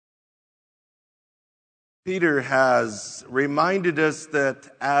Peter has reminded us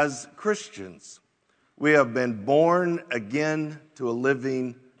that as Christians, we have been born again to a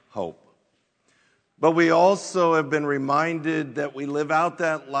living hope. But we also have been reminded that we live out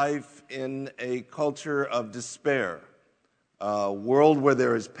that life in a culture of despair, a world where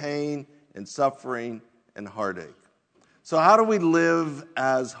there is pain and suffering and heartache. So how do we live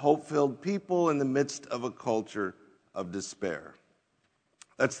as hope-filled people in the midst of a culture of despair?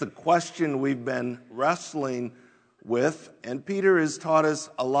 That's the question we've been wrestling with, and Peter has taught us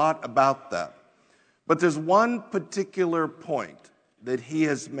a lot about that. But there's one particular point that he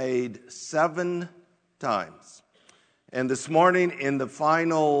has made 7 times. And this morning in the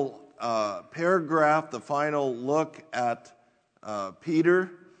final paragraph, the final look at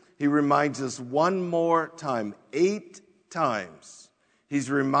Peter, he reminds us one more time, 8 times. He's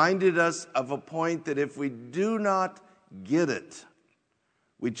reminded us of a point that if we do not get it,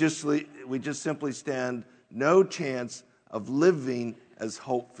 we just simply stand no chance of living as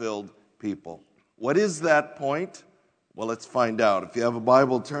hope-filled people. What is that point? Well, let's find out. If you have a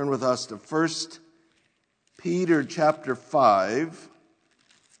Bible, turn with us to 1 Peter chapter 5.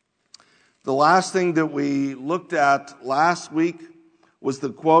 The last thing that we looked at last week was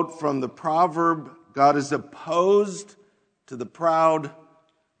the quote from the proverb, God is opposed to the proud,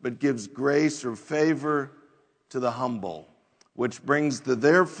 but gives grace or favor to the humble. Which brings the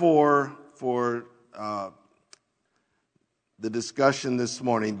therefore for the discussion this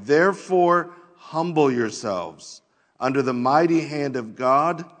morning. Therefore, humble yourselves under the mighty hand of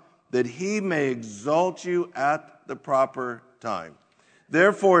God, that he may exalt you at the proper time.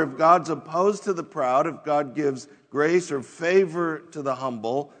 Therefore, if God's opposed to the proud, if God gives grace or favor to the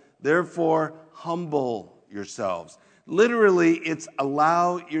humble, therefore, humble yourselves. Literally, it's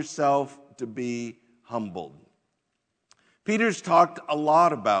allow yourself to be humbled. Peter's talked a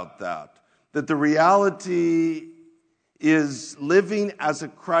lot about that the reality is living as a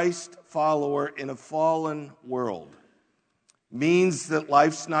Christ follower in a fallen world means that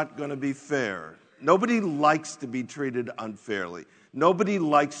life's not going to be fair. Nobody likes to be treated unfairly. Nobody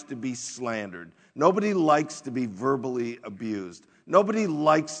likes to be slandered. Nobody likes to be verbally abused. Nobody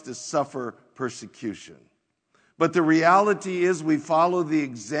likes to suffer persecution. But the reality is we follow the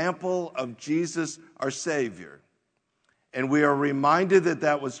example of Jesus, our Savior. And we are reminded that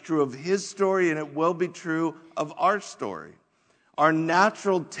that was true of his story, and it will be true of our story. Our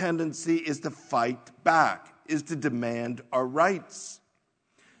natural tendency is to fight back, is to demand our rights.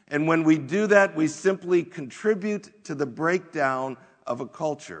 And when we do that, we simply contribute to the breakdown of a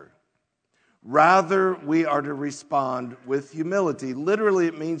culture. Rather, we are to respond with humility. Literally,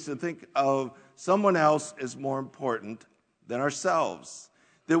 it means to think of someone else as more important than ourselves.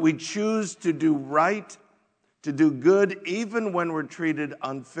 That we choose to do right, to do good even when we're treated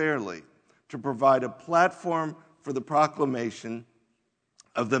unfairly, to provide a platform for the proclamation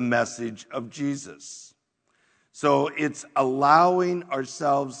of the message of Jesus. So it's allowing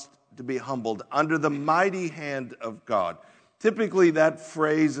ourselves to be humbled under the mighty hand of God. Typically that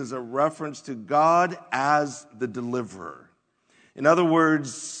phrase is a reference to God as the deliverer. In other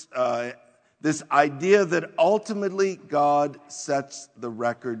words, this idea that ultimately God sets the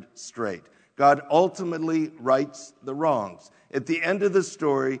record straight. God ultimately rights the wrongs. At the end of the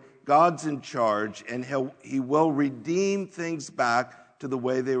story, God's in charge, and he will redeem things back to the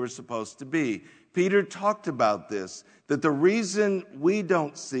way they were supposed to be. Peter talked about this, that the reason we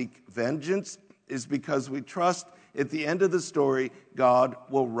don't seek vengeance is because we trust at the end of the story, God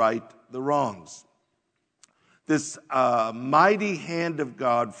will right the wrongs. This mighty hand of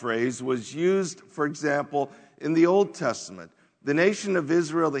God phrase was used, for example, in the Old Testament. The nation of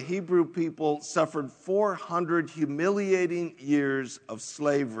Israel, the Hebrew people, suffered 400 humiliating years of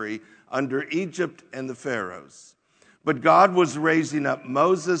slavery under Egypt and the Pharaohs. But God was raising up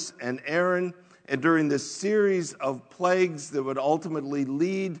Moses and Aaron, and during this series of plagues that would ultimately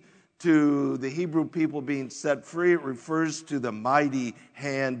lead to the Hebrew people being set free, it refers to the mighty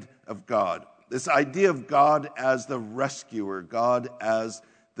hand of God. This idea of God as the rescuer, God as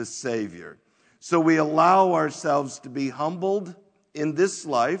the Savior. So we allow ourselves to be humbled in this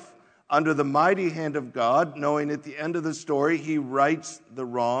life under the mighty hand of God, knowing at the end of the story he rights the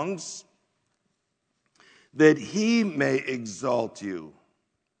wrongs, that he may exalt you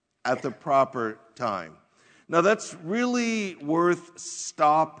at the proper time. Now that's really worth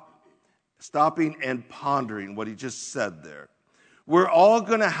stopping and pondering what he just said there. We're all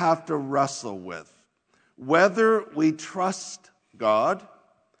going to have to wrestle with whether we trust God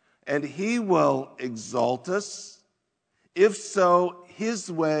and he will exalt us. If so,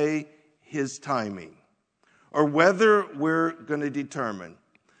 his way, his timing. Or whether we're going to determine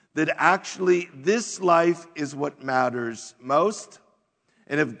that actually this life is what matters most.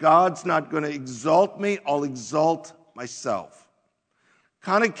 And if God's not going to exalt me, I'll exalt myself.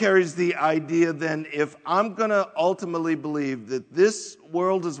 Kind of carries the idea then, if I'm going to ultimately believe that this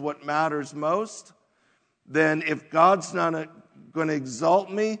world is what matters most, then if God's not going to exalt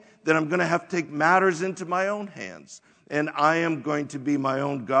me, then I'm going to have to take matters into my own hands. And I am going to be my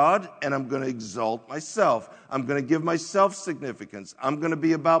own God, and I'm going to exalt myself. I'm going to give myself significance. I'm going to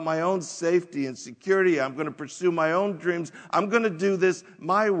be about my own safety and security. I'm going to pursue my own dreams. I'm going to do this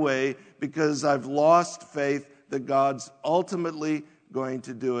my way because I've lost faith that God's ultimately going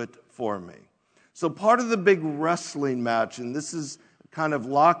to do it for me. So part of the big wrestling match, and this is kind of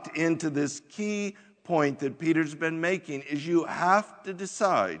locked into this key point that Peter's been making, is you have to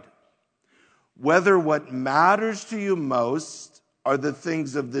decide whether what matters to you most are the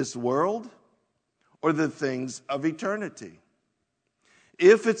things of this world or the things of eternity.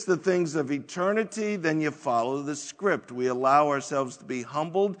 If it's the things of eternity, then you follow the script. We allow ourselves to be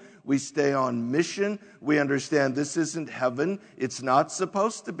humbled. We stay on mission. We understand this isn't heaven. It's not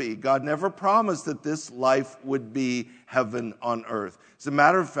supposed to be. God never promised that this life would be heaven on earth. As a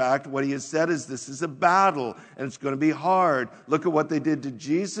matter of fact, what he has said is this is a battle, and it's going to be hard. Look at what they did to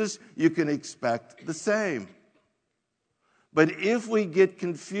Jesus. You can expect the same. But if we get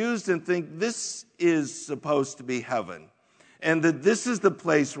confused and think this is supposed to be heaven, and that this is the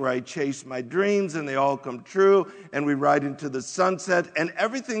place where I chase my dreams and they all come true, and we ride into the sunset, and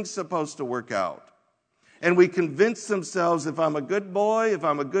everything's supposed to work out. And we convince themselves, if I'm a good boy, if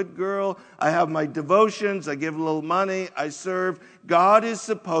I'm a good girl, I have my devotions, I give a little money, I serve, God is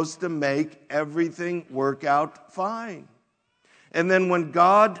supposed to make everything work out fine. And then when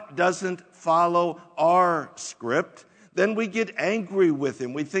God doesn't follow our script, then we get angry with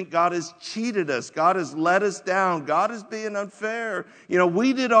him. We think God has cheated us. God has let us down. God is being unfair.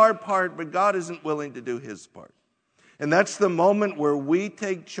 We did our part, but God isn't willing to do his part. And that's the moment where we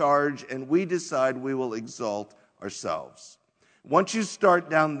take charge and we decide we will exalt ourselves. Once you start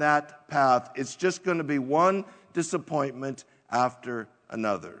down that path, it's just going to be one disappointment after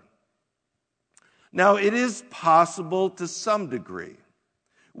another. Now, it is possible to some degree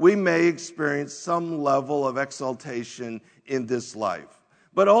we may experience some level of exaltation in this life.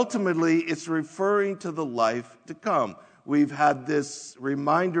 But ultimately, it's referring to the life to come. We've had this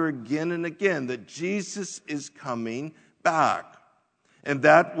reminder again and again that Jesus is coming back. And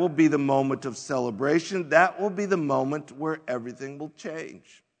that will be the moment of celebration. That will be the moment where everything will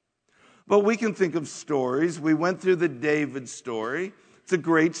change. But we can think of stories. We went through the David story. It's a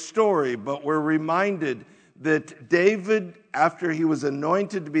great story, but we're reminded that David, after he was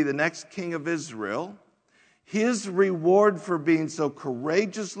anointed to be the next king of Israel, his reward for being so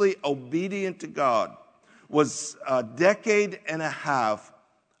courageously obedient to God was a decade and a half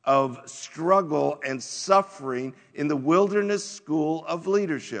of struggle and suffering in the wilderness school of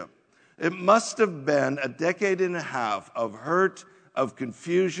leadership. It must have been a decade and a half of hurt, of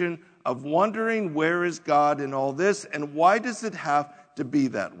confusion, of wondering where is God in all this, and why does it have to be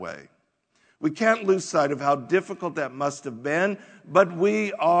that way? We can't lose sight of how difficult that must have been, but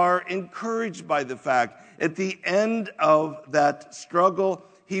we are encouraged by the fact at the end of that struggle,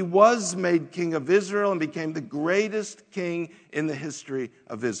 he was made king of Israel and became the greatest king in the history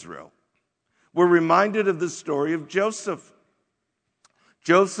of Israel. We're reminded of the story of Joseph.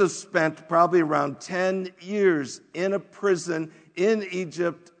 Joseph spent probably around 10 years in a prison in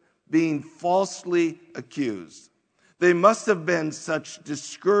Egypt being falsely accused. They must have been such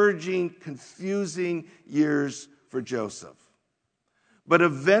discouraging, confusing years for Joseph. But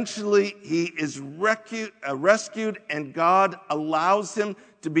eventually he is rescued, and God allows him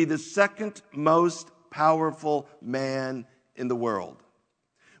to be the second most powerful man in the world.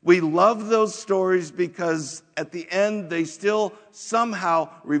 We love those stories because at the end they still somehow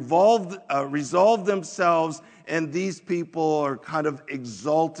resolve themselves, and these people are kind of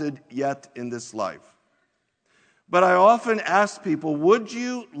exalted yet in this life. But I often ask people, would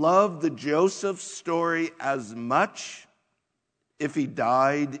you love the Joseph story as much if he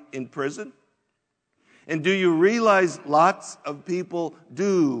died in prison? And do you realize lots of people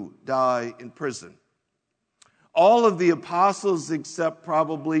do die in prison? All of the apostles, except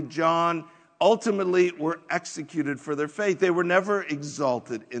probably John, ultimately were executed for their faith. They were never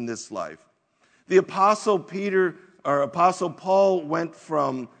exalted in this life. The Apostle Paul went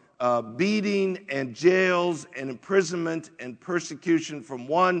from beating and jails and imprisonment and persecution from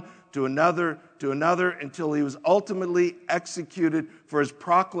one to another until he was ultimately executed for his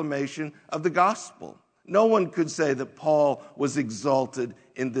proclamation of the gospel. No one could say that Paul was exalted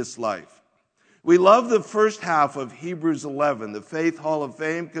in this life. We love the first half of Hebrews 11, the Faith Hall of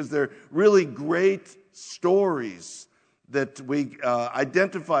Fame, because they're really great stories that we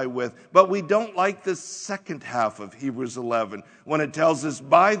identify with. But we don't like the second half of Hebrews 11 when it tells us,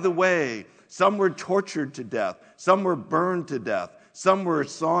 by the way, some were tortured to death, some were burned to death, some were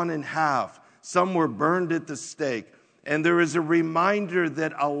sawn in half, some were burned at the stake. And there is a reminder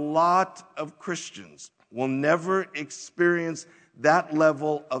that a lot of Christians will never experience that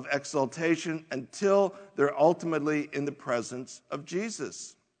level of exaltation until they're ultimately in the presence of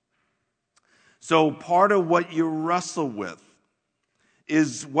Jesus. So part of what you wrestle with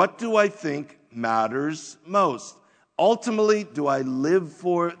is, what do I think matters most? Ultimately, do I live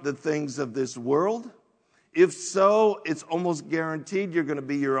for the things of this world? If so, it's almost guaranteed you're going to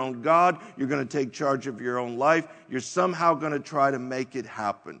be your own God. You're going to take charge of your own life. You're somehow going to try to make it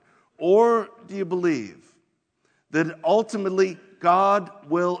happen. Or do you believe that ultimately God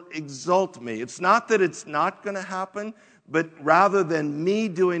will exalt me? It's not that it's not going to happen, but rather than me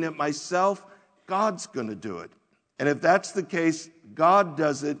doing it myself, God's going to do it. And if that's the case, God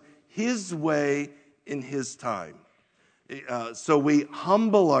does it His way in His time. So we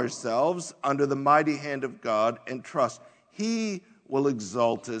humble ourselves under the mighty hand of God and trust He will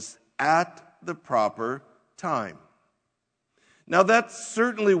exalt us at the proper time. Now that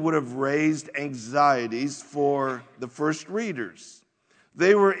certainly would have raised anxieties for the first readers.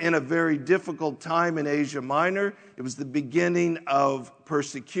 They were in a very difficult time in Asia Minor. It was the beginning of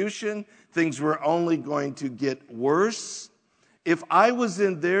persecution. Things were only going to get worse. If I was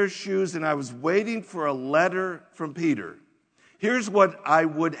in their shoes and I was waiting for a letter from Peter, here's what I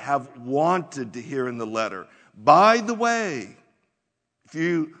would have wanted to hear in the letter. By the way, if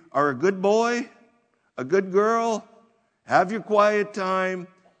you are a good boy, a good girl, have your quiet time,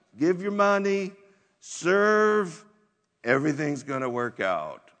 give your money, serve, everything's going to work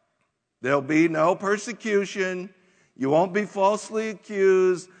out. There'll be no persecution. You won't be falsely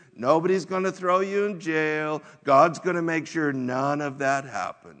accused. Nobody's going to throw you in jail. God's going to make sure none of that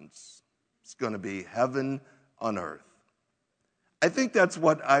happens. It's going to be heaven on earth. I think that's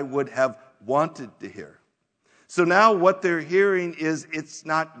what I would have wanted to hear. So now what they're hearing is it's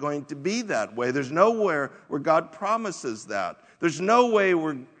not going to be that way. There's nowhere where God promises that. There's nowhere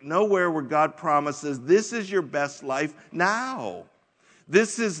where God promises this is your best life now.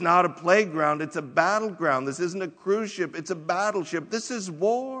 This is not a playground, it's a battleground. This isn't a cruise ship, it's a battleship. This is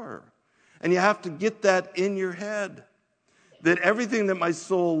war. And you have to get that in your head. That everything that my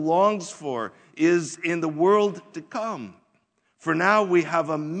soul longs for is in the world to come. For now we have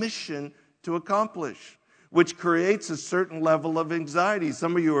a mission to accomplish, which creates a certain level of anxiety.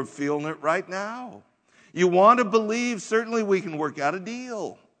 Some of you are feeling it right now. You want to believe, certainly we can work out a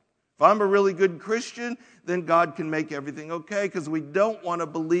deal. If I'm a really good Christian, then God can make everything okay, because we don't want to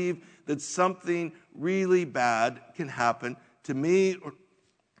believe that something really bad can happen to me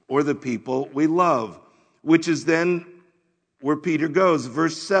or the people we love, which is then where Peter goes.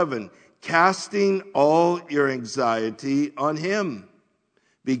 Verse 7, casting all your anxiety on Him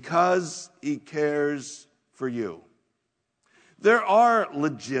because He cares for you. There are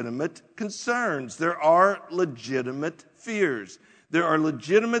legitimate concerns. There are legitimate fears. There are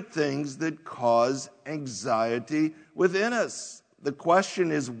legitimate things that cause anxiety within us. The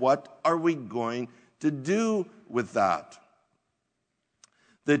question is, what are we going to do with that?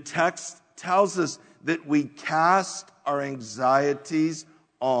 The text tells us that we cast our anxieties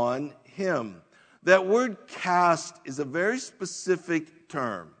on Him. That word cast is a very specific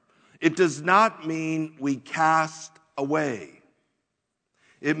term. It does not mean we cast away.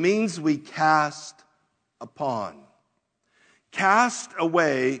 It means we cast upon. Cast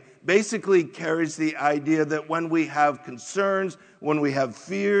away basically carries the idea that when we have concerns, when we have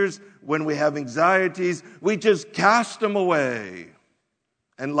fears, when we have anxieties, we just cast them away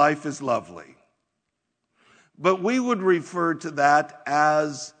and life is lovely. But we would refer to that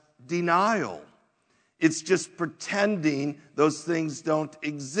as denial. It's just pretending those things don't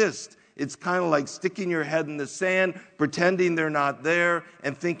exist. It's kind of like sticking your head in the sand, pretending they're not there,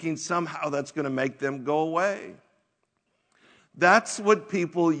 and thinking somehow that's going to make them go away. That's what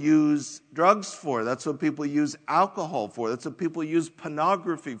people use drugs for. That's what people use alcohol for. That's what people use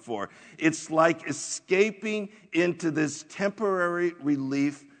pornography for. It's like escaping into this temporary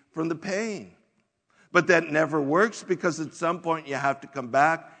relief from the pain. But that never works, because at some point you have to come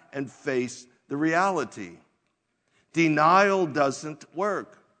back and face the reality. Denial doesn't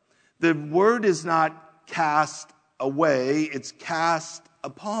work. The word is not cast away, it's cast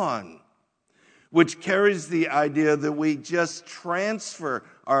upon, which carries the idea that we just transfer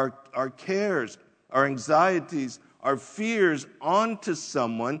our cares, our anxieties, our fears onto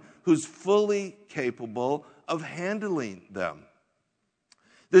someone who's fully capable of handling them.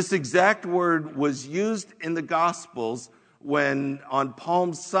 This exact word was used in the Gospels when on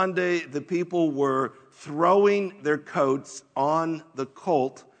Palm Sunday the people were throwing their coats on the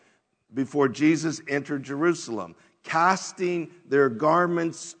colt before Jesus entered Jerusalem, casting their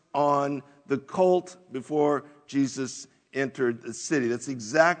garments on the colt before Jesus entered the city. That's the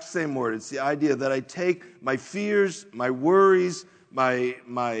exact same word. It's the idea that I take my fears, my worries, my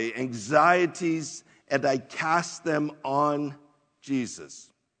anxieties, and I cast them on Jesus.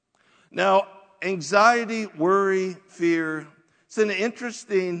 Now, anxiety, worry, fear, it's an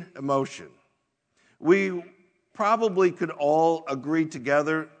interesting emotion. We probably could all agree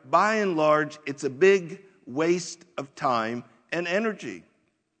together, by and large, it's a big waste of time and energy.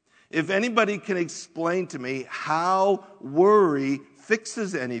 If anybody can explain to me how worry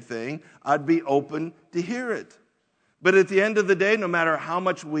fixes anything, I'd be open to hear it. But at the end of the day, no matter how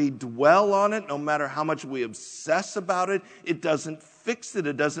much we dwell on it, no matter how much we obsess about it, it doesn't fix it.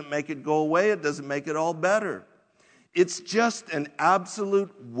 It doesn't make it go away. It doesn't make it all better. It's just an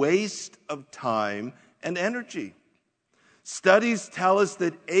absolute waste of time and energy. Studies tell us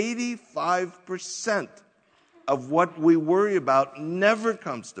that 85% of what we worry about never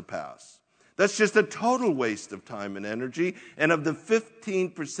comes to pass. That's just a total waste of time and energy. And of the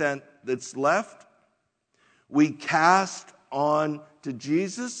 15% that's left, we cast on to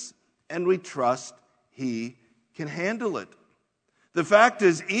Jesus and we trust He can handle it. The fact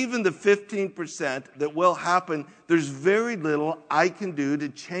is, even the 15% that will happen, there's very little I can do to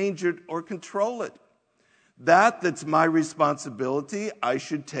change it or control it. That's my responsibility, I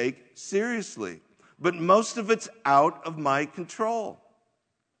should take seriously. But most of it's out of my control.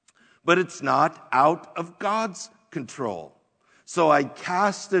 But it's not out of God's control. So I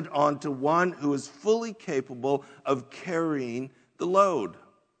cast it onto one who is fully capable of carrying the load.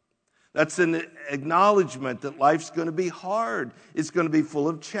 That's an acknowledgement that life's going to be hard. It's going to be full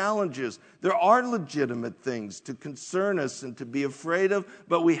of challenges. There are legitimate things to concern us and to be afraid of,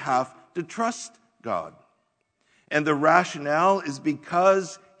 but we have to trust God. And the rationale is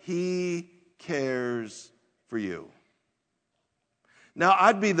because He cares for you. Now,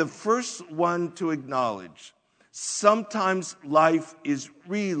 I'd be the first one to acknowledge sometimes life is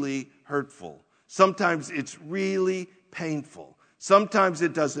really hurtful. Sometimes it's really painful. Sometimes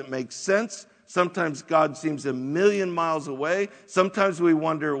it doesn't make sense. Sometimes God seems a million miles away. Sometimes we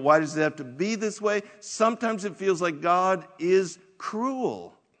wonder, why does it have to be this way? Sometimes it feels like God is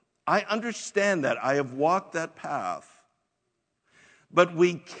cruel. I understand that. I have walked that path. But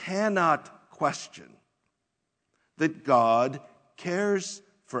we cannot question that God cares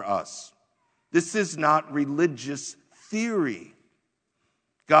for us. This is not religious theory.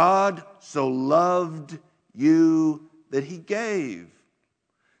 God so loved you that He gave.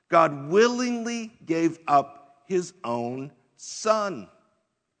 God willingly gave up His own Son.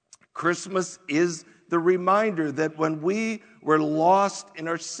 Christmas is the reminder that when we were lost in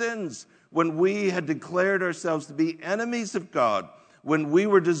our sins, when we had declared ourselves to be enemies of God, when we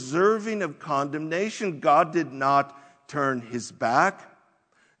were deserving of condemnation, God did not turn His back.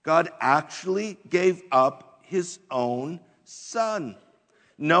 God actually gave up His own Son,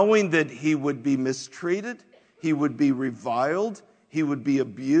 knowing that He would be mistreated, He would be reviled, He would be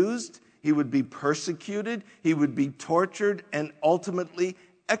abused, He would be persecuted, He would be tortured, and ultimately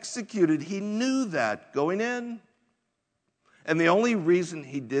executed. He knew that going in. And the only reason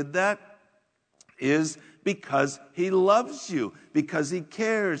He did that is because He loves you, because He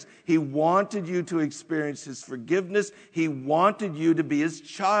cares. He wanted you to experience His forgiveness. He wanted you to be His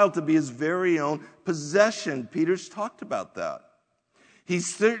child, to be His very own possession. Peter's talked about that. He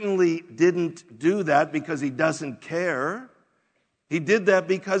certainly didn't do that because He doesn't care. He did that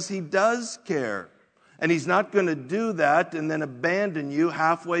because He does care. And He's not going to do that and then abandon you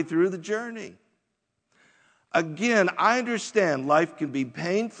halfway through the journey. Again, I understand life can be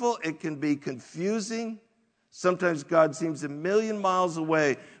painful. It can be confusing. Sometimes God seems a million miles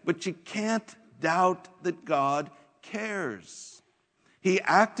away, but you can't doubt that God cares. He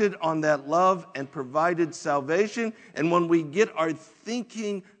acted on that love and provided salvation. And when we get our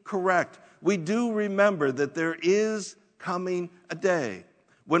thinking correct, we do remember that there is coming a day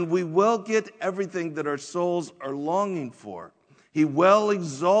when we will get everything that our souls are longing for. He will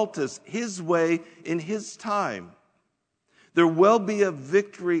exalt us His way in His time. There will be a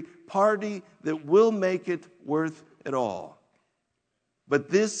victory party that will make it worth it all. But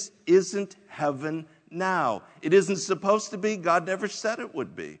this isn't heaven now. It isn't supposed to be. God never said it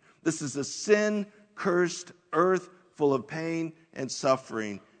would be. This is a sin-cursed earth full of pain and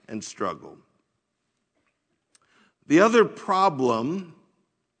suffering and struggle. The other problem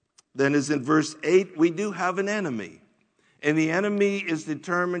then is in verse 8, we do have an enemy. And the enemy is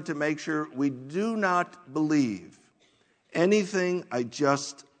determined to make sure we do not believe anything I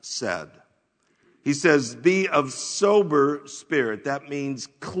just said. He says, be of sober spirit. That means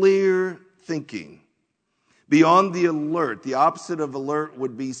clear thinking. Be on the alert. The opposite of alert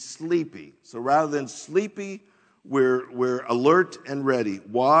would be sleepy. So rather than sleepy, we're alert and ready.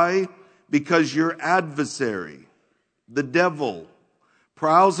 Why? Because your adversary, the devil,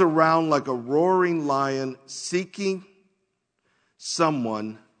 prowls around like a roaring lion seeking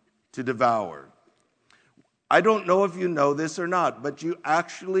someone to devour. I don't know if you know this or not, but you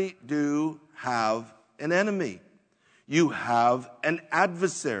actually do have an enemy. You have an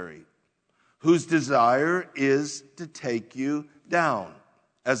adversary whose desire is to take you down.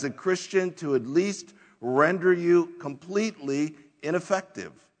 As a Christian, to at least render you completely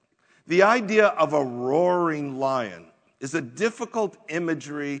ineffective. The idea of a roaring lion is a difficult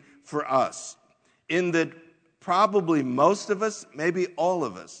imagery for us, in that probably most of us, maybe all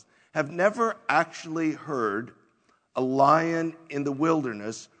of us, have never actually heard a lion in the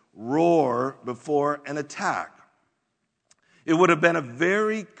wilderness roar before an attack. It would have been a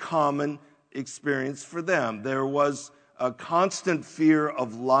very common experience for them. There was a constant fear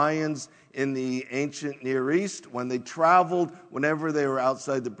of lions in the ancient Near East. When they traveled, whenever they were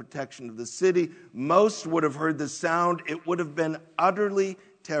outside the protection of the city, most would have heard the sound. It would have been utterly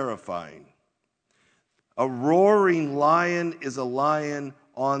terrifying. A roaring lion is a lion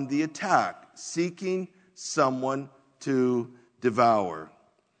on the attack, seeking someone to devour.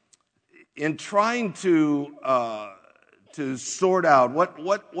 In trying to sort out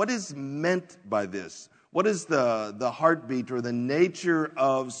what is meant by this, what is the heartbeat or the nature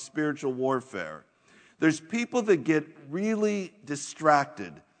of spiritual warfare, there's people that get really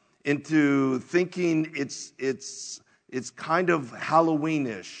distracted into thinking it's kind of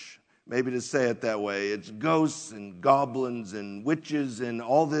Halloweenish, maybe to say it that way. It's ghosts and goblins and witches and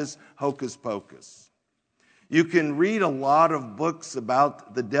all this hocus pocus. You can read a lot of books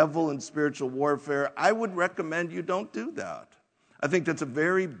about the devil and spiritual warfare. I would recommend you don't do that. I think that's a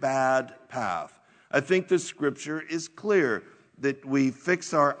very bad path. I think the scripture is clear that we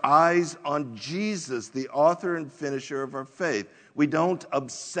fix our eyes on Jesus, the author and finisher of our faith. We don't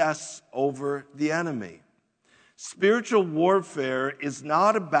obsess over the enemy. Spiritual warfare is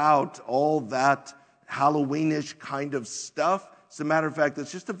not about all that Halloweenish kind of stuff. As a matter of fact,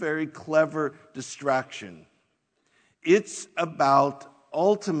 it's just a very clever distraction. It's about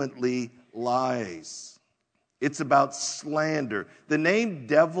ultimately lies. It's about slander. The name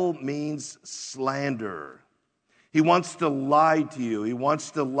devil means slanderer. He wants to lie to you. He wants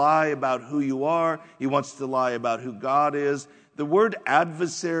to lie about who you are. He wants to lie about who God is. The word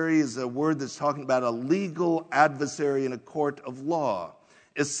adversary is a word that's talking about a legal adversary in a court of law.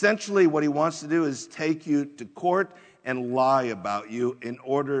 Essentially, what he wants to do is take you to court and lie about you in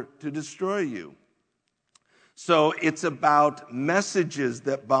order to destroy you. So it's about messages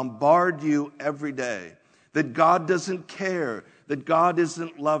that bombard you every day, that God doesn't care, that God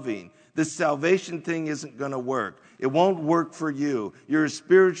isn't loving. This salvation thing isn't going to work. It won't work for you. You're a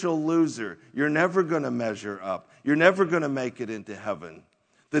spiritual loser. You're never going to measure up. You're never going to make it into heaven.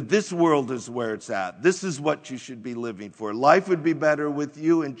 That this world is where it's at. This is what you should be living for. Life would be better with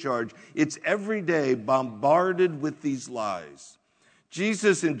you in charge. It's every day bombarded with these lies.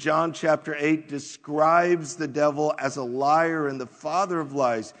 Jesus in John chapter 8 describes the devil as a liar and the father of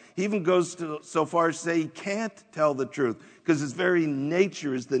lies. He even goes so far as to say he can't tell the truth because his very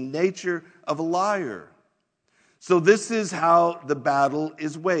nature is the nature of a liar. So this is how the battle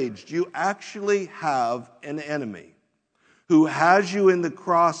is waged. You actually have an enemy who has you in the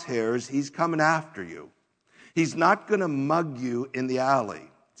crosshairs. He's coming after you. He's not going to mug you in the alley.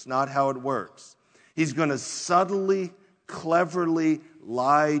 It's not how it works. He's going to subtly, cleverly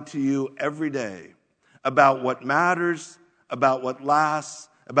lie to you every day about what matters, about what lasts,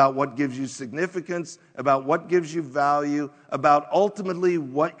 about what gives you significance, about what gives you value, about ultimately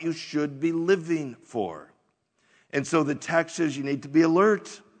what you should be living for. And so the text says you need to be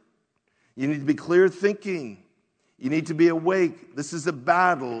alert. You need to be clear thinking. You need to be awake. This is a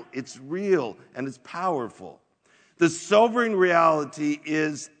battle. It's real and it's powerful. The sobering reality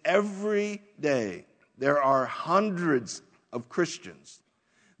is every day there are hundreds of Christians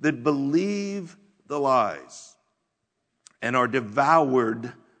that believe the lies and are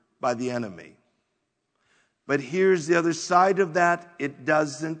devoured by the enemy. But here's the other side of that. It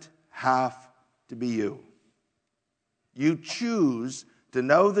doesn't have to be you. You choose to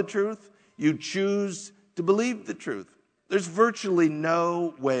know the truth. You choose to believe the truth. There's virtually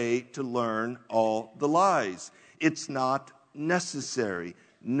no way to learn all the lies. It's not necessary.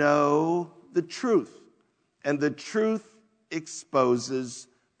 know the truth, and the truth exposes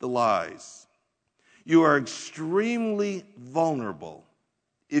the lies. You are extremely vulnerable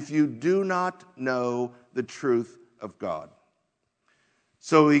if you do not know the truth of God.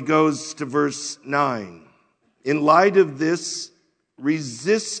 So he goes to verse 9. In light of this,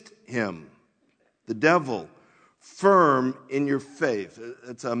 resist him, the devil, firm in your faith.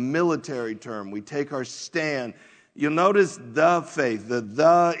 It's a military term. We take our stand. You'll notice the faith.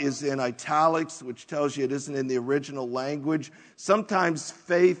 The is in italics, which tells you it isn't in the original language. Sometimes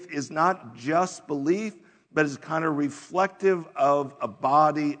faith is not just belief, but is kind of reflective of a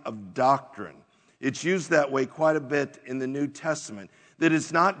body of doctrine. It's used that way quite a bit in the New Testament. That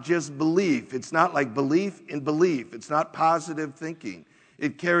it's not just belief. It's not like belief in belief. It's not positive thinking.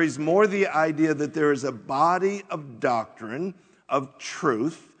 It carries more the idea that there is a body of doctrine, of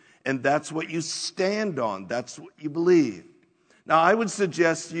truth, and that's what you stand on. That's what you believe. Now, I would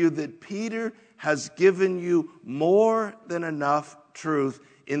suggest to you that Peter has given you more than enough truth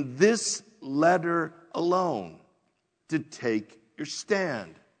in this letter alone to take your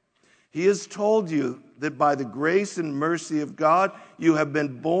stand. He has told you that by the grace and mercy of God, you have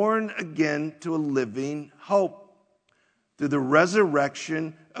been born again to a living hope through the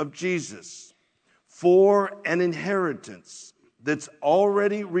resurrection of Jesus for an inheritance that's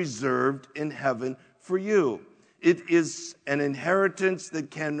already reserved in heaven for you. It is an inheritance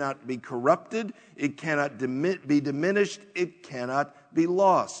that cannot be corrupted, it cannot be diminished, it cannot be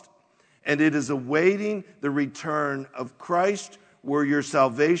lost. And it is awaiting the return of Christ, where your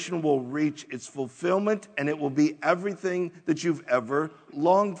salvation will reach its fulfillment and it will be everything that you've ever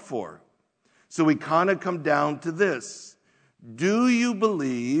longed for. So we kind of come down to this. Do you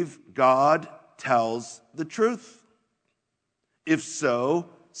believe God tells the truth? If so,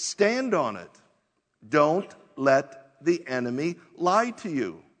 stand on it. Don't let the enemy lie to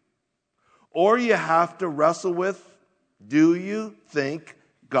you. Or you have to wrestle with, do you think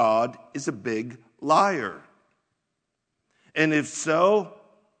God is a big liar? And if so,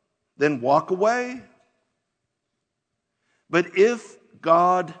 then walk away. But if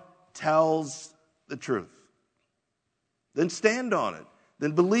God tells the truth, then stand on it.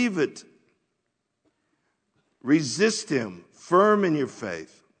 Then believe it. Resist him, firm in your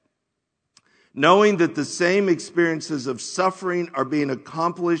faith, knowing that the same experiences of suffering are being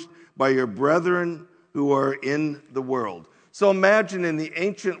accomplished by your brethren who are in the world. So imagine in the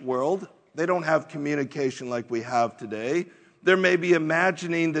ancient world, they don't have communication like we have today. There may be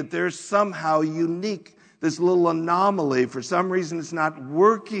imagining that they're somehow unique, this little anomaly. For some reason, it's not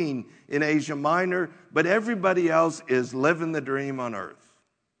working in Asia Minor, but everybody else is living the dream on earth.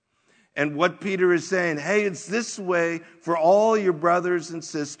 And what Peter is saying, hey, it's this way for all your brothers and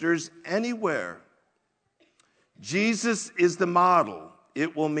sisters anywhere. Jesus is the model.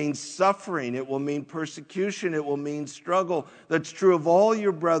 It will mean suffering. It will mean persecution. It will mean struggle. That's true of all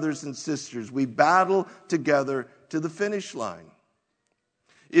your brothers and sisters. We battle together to the finish line.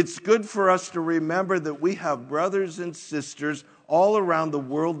 It's good for us to remember that we have brothers and sisters all around the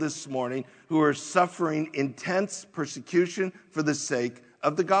world this morning who are suffering intense persecution for the sake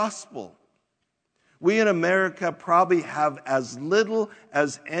of the gospel. We in America probably have as little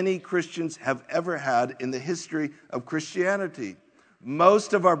as any Christians have ever had in the history of Christianity.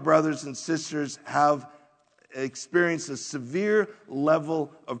 Most of our brothers and sisters have experienced a severe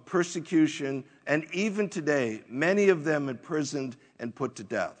level of persecution, and even today, many of them imprisoned and put to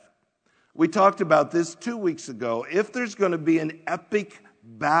death. We talked about this 2 weeks ago. If there's going to be an epic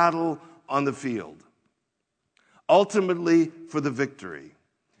battle on the field, ultimately for the victory,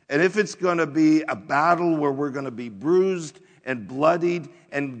 and if it's going to be a battle where we're going to be bruised and bloodied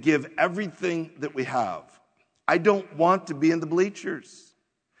and give everything that we have, I don't want to be in the bleachers.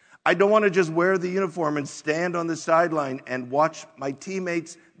 I don't want to just wear the uniform and stand on the sideline and watch my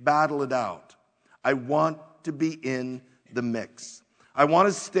teammates battle it out. I want to be in the mix. I want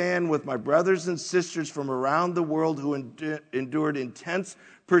to stand with my brothers and sisters from around the world who endured intense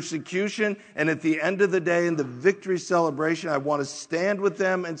persecution. And at the end of the day, in the victory celebration, I want to stand with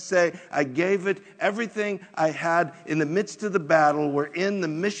them and say, I gave it everything I had in the midst of the battle. We're in the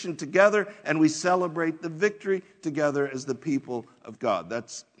mission together, and we celebrate the victory together as the people of God.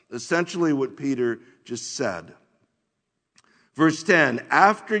 That's essentially what Peter just said. Verse 10,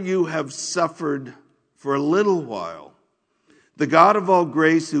 after you have suffered for a little while, the God of all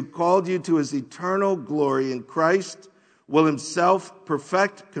grace, who called you to his eternal glory in Christ, will himself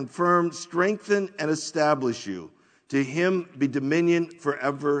perfect, confirm, strengthen, and establish you. To him be dominion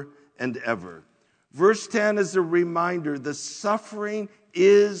forever and ever. Verse 10 is a reminder, the suffering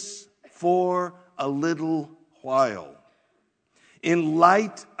is for a little while. In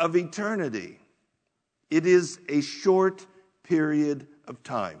light of eternity, it is a short period of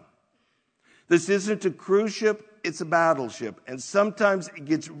time. This isn't a cruise ship, it's a battleship. And sometimes it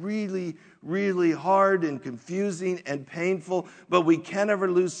gets really, really hard and confusing and painful, but we can't ever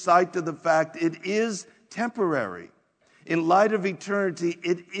lose sight of the fact it is temporary. In light of eternity,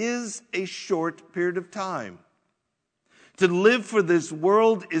 it is a short period of time. To live for this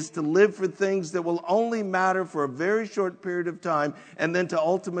world is to live for things that will only matter for a very short period of time, and then to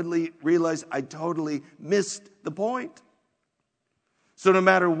ultimately realize I totally missed the point. So no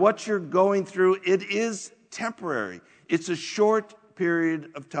matter what you're going through, it is temporary. It's a short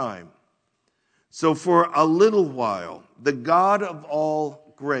period of time. So for a little while, the God of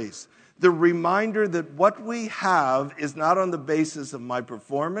all grace, the reminder that what we have is not on the basis of my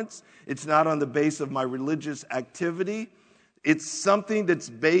performance, it's not on the basis of my religious activity, it's something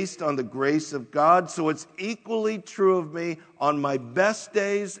that's based on the grace of God, so it's equally true of me on my best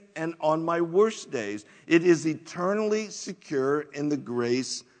days and on my worst days. It is eternally secure in the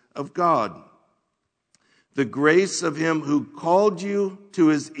grace of God. The grace of Him who called you to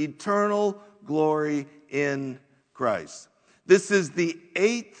His eternal glory in Christ. This is the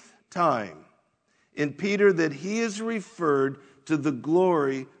 8th time in Peter that he is referred to the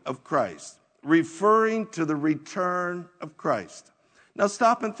glory of Christ, referring to the return of Christ. Now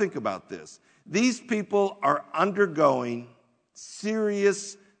stop and think about this. These people are undergoing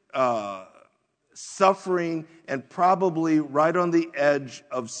serious suffering and probably right on the edge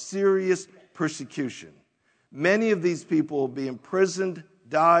of serious persecution. Many of these people will be imprisoned,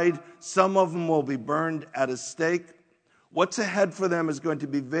 died. Some of them will be burned at a stake. What's ahead for them is going to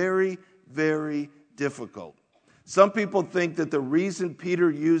be very, very difficult. Some people think that the reason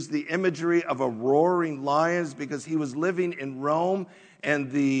Peter used the imagery of a roaring lion is because he was living in Rome and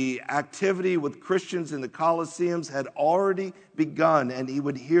the activity with Christians in the Colosseums had already begun, and he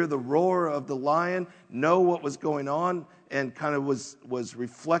would hear the roar of the lion, know what was going on, and kind of was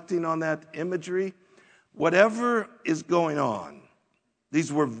reflecting on that imagery. Whatever is going on,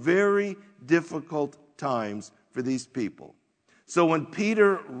 these were very difficult times for these people. So when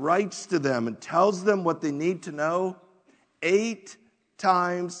Peter writes to them and tells them what they need to know, 8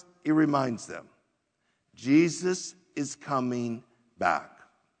 times he reminds them, Jesus is coming back.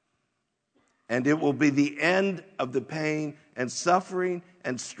 And it will be the end of the pain and suffering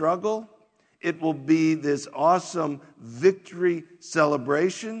and struggle. It will be this awesome victory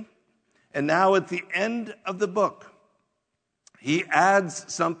celebration. And now at the end of the book, he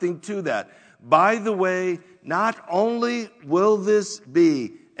adds something to that. By the way, not only will this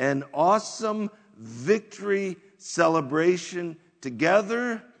be an awesome victory celebration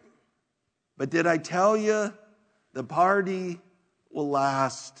together, but did I tell you the party will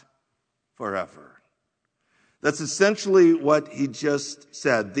last forever? That's essentially what he just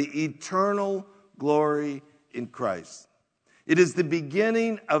said, the eternal glory in Christ. It is the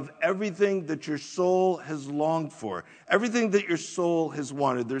beginning of everything that your soul has longed for, everything that your soul has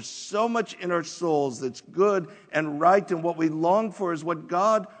wanted. There's so much in our souls that's good and right, and what we long for is what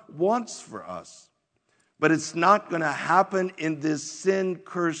God wants for us. But it's not going to happen in this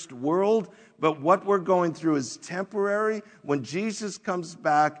sin-cursed world, but what we're going through is temporary. When Jesus comes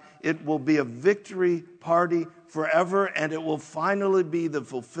back, it will be a victory party forever, and it will finally be the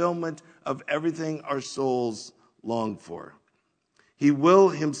fulfillment of everything our souls long for. He will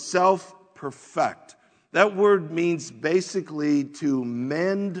himself perfect. That word means basically to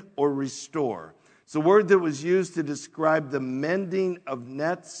mend or restore. It's a word that was used to describe the mending of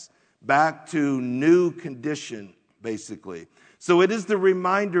nets back to new condition, basically. So it is the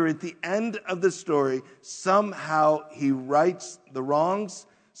reminder at the end of the story, somehow he rights the wrongs,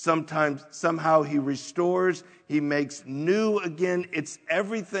 somehow he restores, he makes new again. It's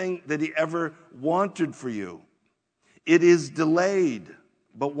everything that he ever wanted for you. It is delayed,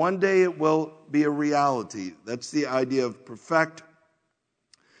 but one day it will be a reality. That's the idea of perfect.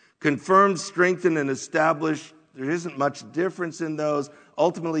 Confirmed, strengthened, and established. There isn't much difference in those.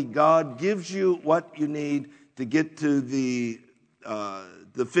 Ultimately, God gives you what you need to get to the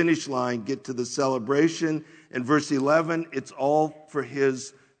finish line, get to the celebration. In verse 11, it's all for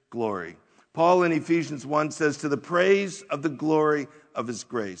his glory. Paul in Ephesians 1 says, to the praise of the glory of his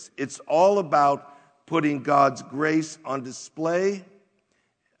grace. It's all about putting God's grace on display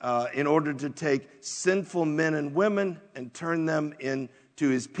in order to take sinful men and women and turn them into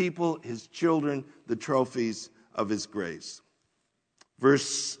his people, his children, the trophies of his grace.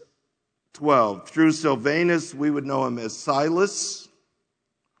 Verse 12, through Silvanus, we would know him as Silas,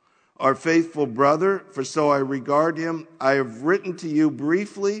 our faithful brother, for so I regard him. I have written to you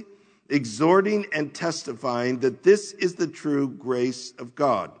briefly exhorting and testifying that this is the true grace of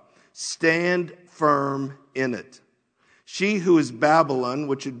God. Stand firm in it. She who is Babylon,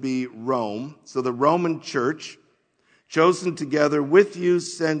 which would be Rome, so the Roman church, chosen together with you,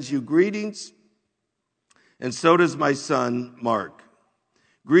 sends you greetings, and so does my son Mark.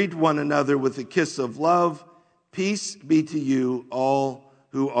 Greet one another with a kiss of love. Peace be to you all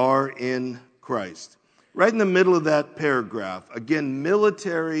who are in Christ. Right in the middle of that paragraph, again,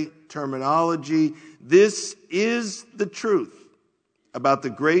 military terminology. This is the truth about the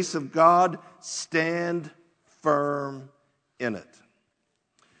grace of God. Stand firm in it.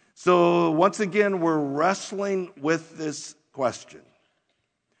 So once again, we're wrestling with this question.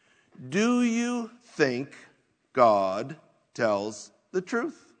 Do you think God tells the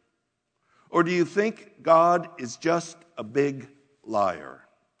truth? Or do you think God is just a big liar?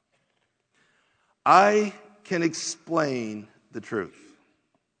 I can explain the truth,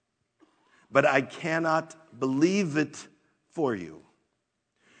 but I cannot believe it for you.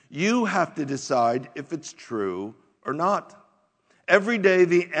 You have to decide if it's true or not. Every day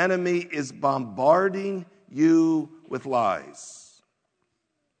the enemy is bombarding you with lies.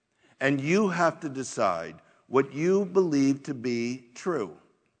 And you have to decide what you believe to be true.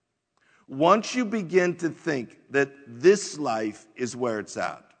 Once you begin to think that this life is where it's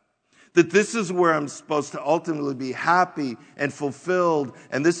at, that this is where I'm supposed to ultimately be happy and fulfilled,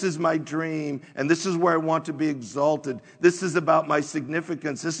 and this is my dream, and this is where I want to be exalted. This is about my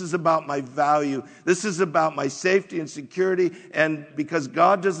significance. This is about my value. This is about my safety and security, and because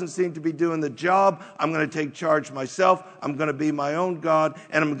God doesn't seem to be doing the job, I'm going to take charge myself. I'm going to be my own God,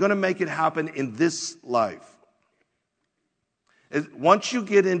 and I'm going to make it happen in this life. Once you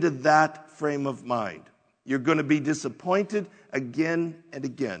get into that frame of mind, you're going to be disappointed again and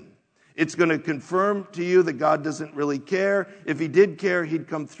again. It's going to confirm to you that God doesn't really care. If he did care, he'd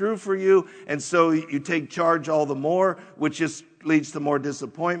come through for you. And so you take charge all the more, which just leads to more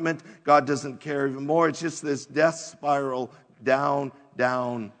disappointment. God doesn't care even more. It's just this death spiral down,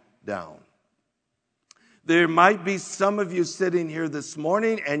 down, down. There might be some of you sitting here this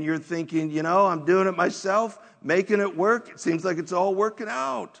morning and you're thinking, I'm doing it myself, making it work. It seems like it's all working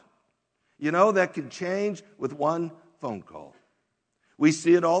out. That can change with one phone call. We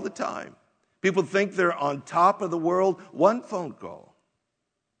see it all the time. People think they're on top of the world. One phone call,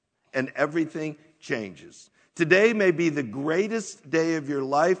 and everything changes. Today may be the greatest day of your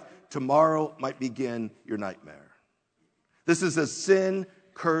life. Tomorrow might begin your nightmare. This is a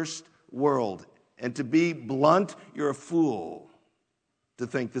sin-cursed world. And to be blunt, you're a fool to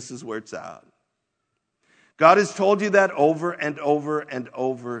think this is where it's at. God has told you that over and over and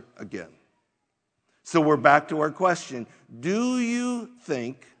over again. So we're back to our question. Do you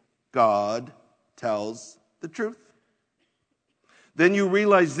think God tells the truth? Then you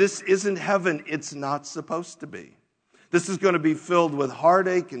realize this isn't heaven. It's not supposed to be. This is going to be filled with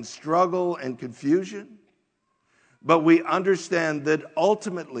heartache and struggle and confusion. But we understand that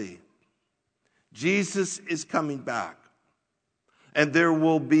ultimately, Jesus is coming back. And there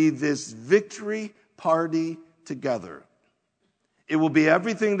will be this victory party together. It will be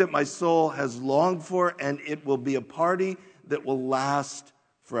everything that my soul has longed for, and it will be a party that will last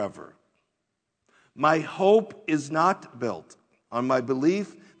forever. My hope is not built on my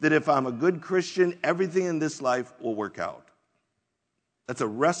belief that if I'm a good Christian, everything in this life will work out. That's a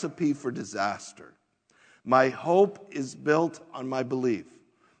recipe for disaster. My hope is built on my belief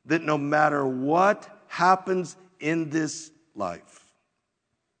that no matter what happens in this life,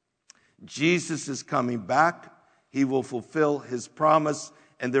 Jesus is coming back. He will fulfill his promise,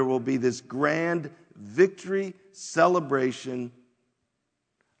 and there will be this grand victory celebration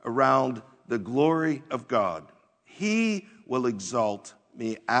around the glory of God. He will exalt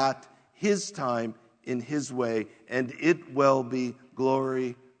me at his time, in his way, and it will be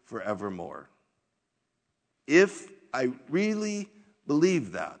glory forevermore. If I really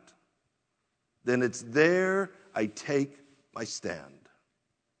believe that, then it's there I take my stand.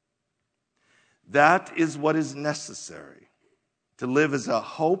 That is what is necessary to live as a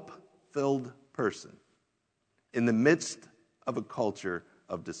hope-filled person in the midst of a culture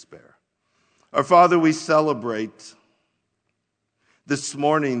of despair. Our Father, we celebrate this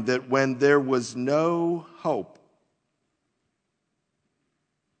morning that when there was no hope,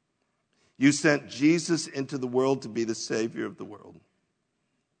 you sent Jesus into the world to be the Savior of the world.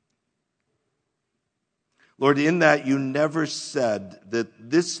 Lord, in that you never said that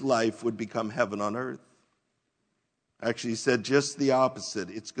this life would become heaven on earth. Actually, you said just the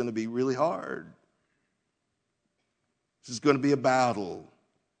opposite. It's going to be really hard. This is going to be a battle.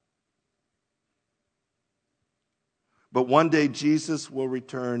 But one day Jesus will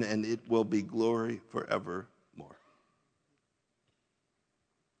return and it will be glory forevermore.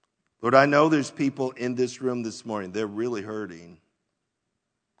 Lord, I know there's people in this room this morning, they're really hurting.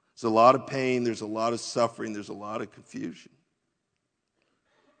 There's a lot of pain, there's a lot of suffering, there's a lot of confusion.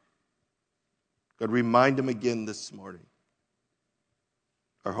 God, remind them again this morning.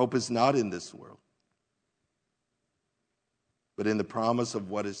 Our hope is not in this world, but in the promise of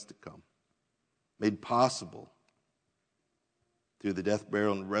what is to come, made possible through the death,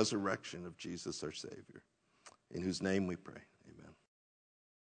 burial, and resurrection of Jesus our Savior, in whose name we pray.